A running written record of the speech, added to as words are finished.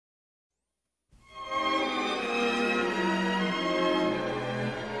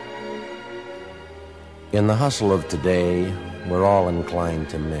In the hustle of today, we're all inclined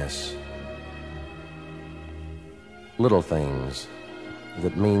to miss little things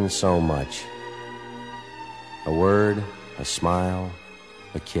that mean so much. A word, a smile,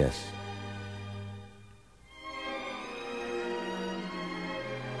 a kiss.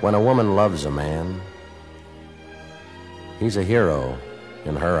 When a woman loves a man, he's a hero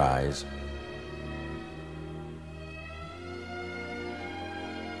in her eyes.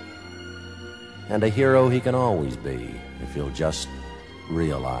 And a hero he can always be if he'll just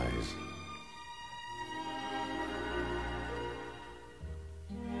realize.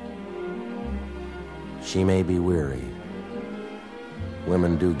 She may be weary.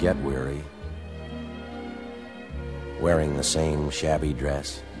 Women do get weary, wearing the same shabby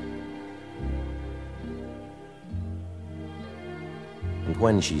dress. And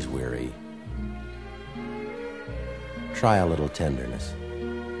when she's weary, try a little tenderness.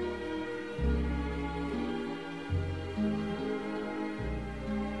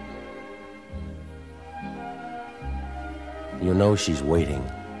 You know she's waiting,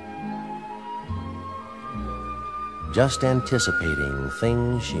 just anticipating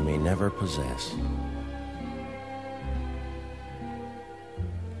things she may never possess.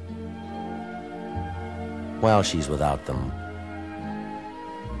 While she's without them,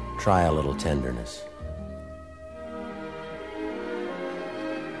 try a little tenderness.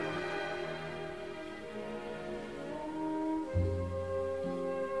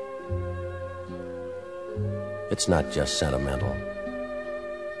 It's not just sentimental.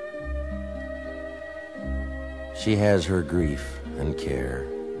 She has her grief and care.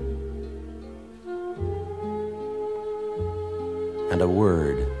 And a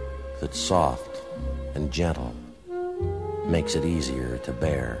word that's soft and gentle makes it easier to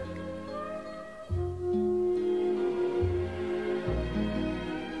bear.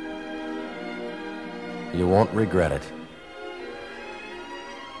 You won't regret it.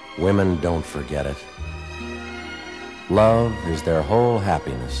 Women don't forget it. Love is their whole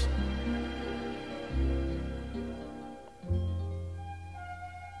happiness.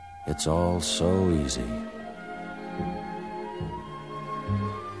 It's all so easy.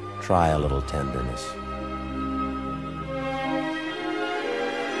 Try a little tenderness.